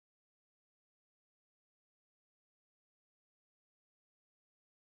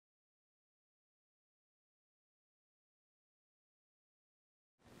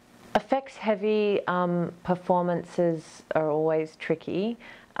effects heavy performances are always tricky,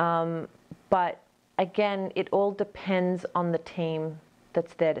 but again, it all depends on the team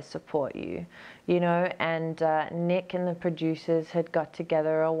that's there to support you, you know, and Nick and the producers had got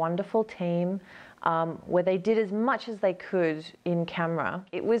together a wonderful team where they did as much as they could in camera.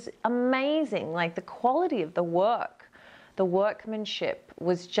 It was amazing, like the quality of the work, the workmanship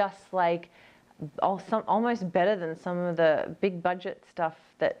was just like almost better than some of the big budget stuff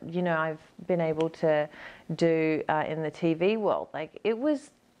that, you know, I've been able to do in the TV world. Like it was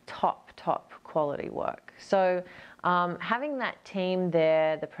top quality work. So having that team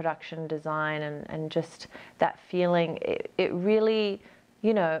there, the production design and just that feeling, it really,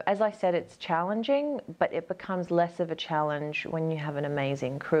 you know, as I said, it's challenging, but it becomes less of a challenge when you have an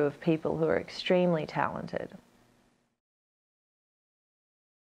amazing crew of people who are extremely talented.